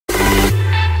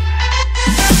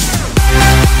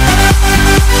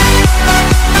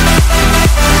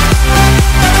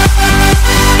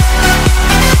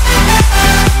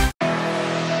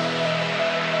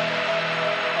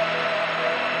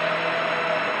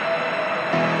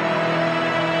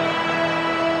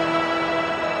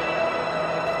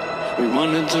We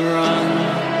wanted to run,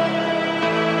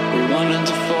 we wanted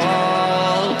to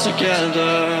fall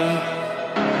together.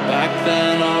 Back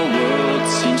then our world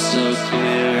seemed so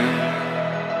clear.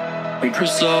 We grew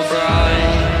so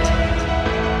bright,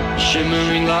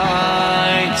 shimmering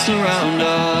lights around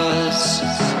us.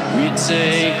 We'd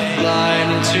take flight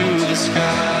into the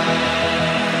sky.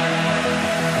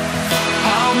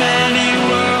 How many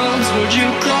worlds would you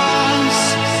cross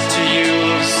to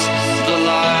use the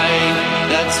light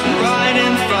that's right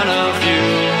in front of you?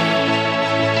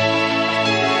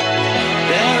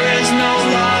 There is no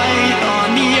light on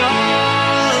the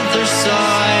other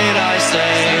side. I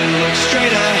say, look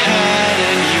straight ahead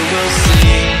and you will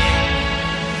see.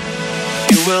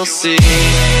 You will see.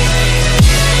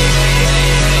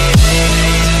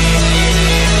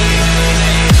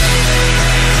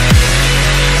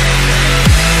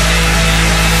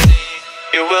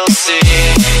 You will see.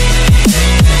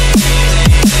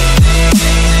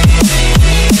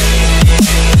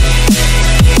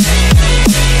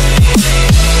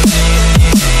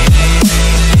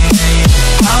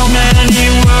 How many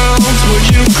worlds would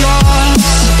you cross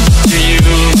to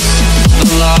use the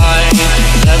light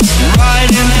that's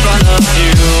right in front of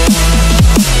you?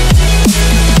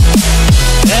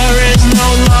 There is no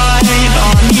light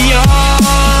on the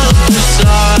other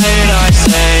side. I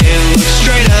say, look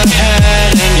straight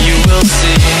ahead and you will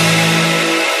see.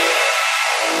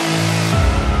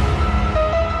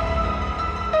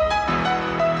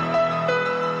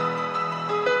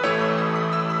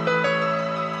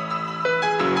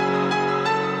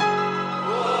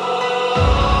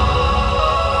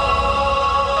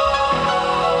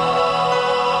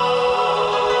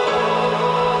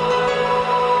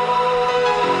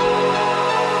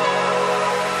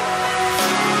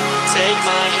 Take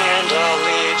my hand, I'll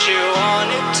lead you on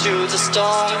into the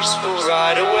stars. We'll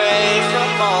ride away from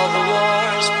all the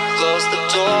wars, close the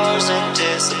doors and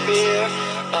disappear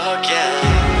again.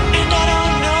 And I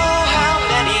don't know how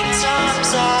many times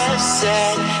I've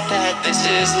said that this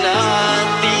is not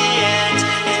the end,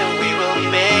 and we will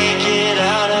make it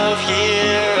out of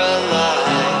here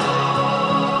alive.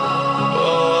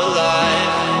 Oh,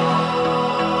 alive.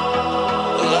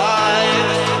 Alive.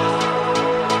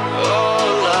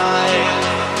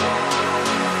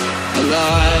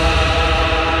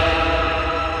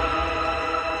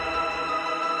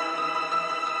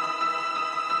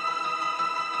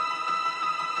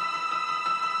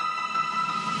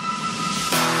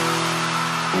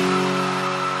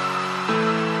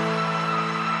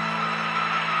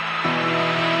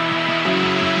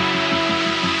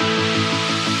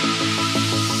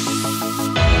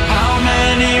 How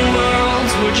many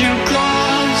worlds would you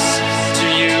cross to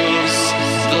use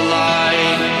the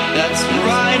light that's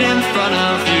right in front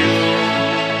of you?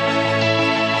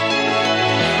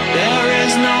 There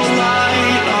is no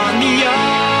light on the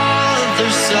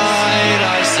other side.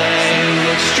 I say,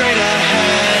 look straight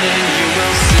ahead and you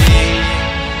will see.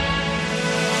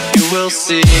 You will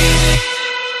see.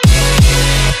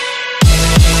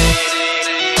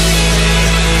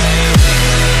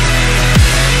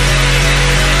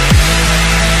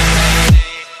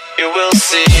 You will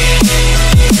see.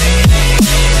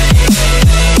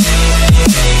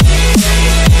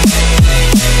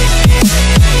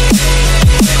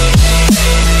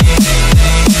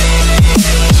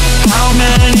 How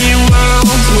many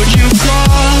worlds would you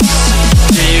cross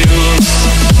to use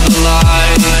the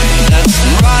light that's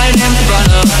right in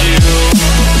front of you?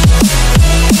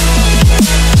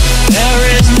 There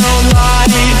is no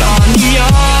light on the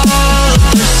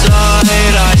other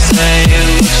side. I say,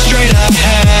 look straight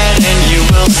ahead and you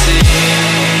will see.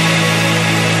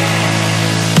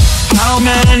 How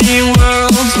many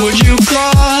worlds would you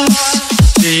cross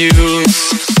to use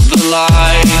the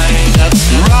light that's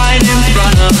right in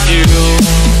front of you?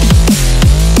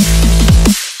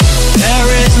 There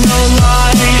is no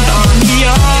light on the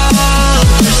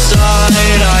other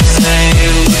side. I say,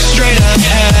 look straight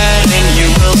ahead and you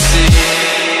will see.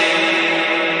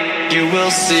 You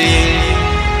will see.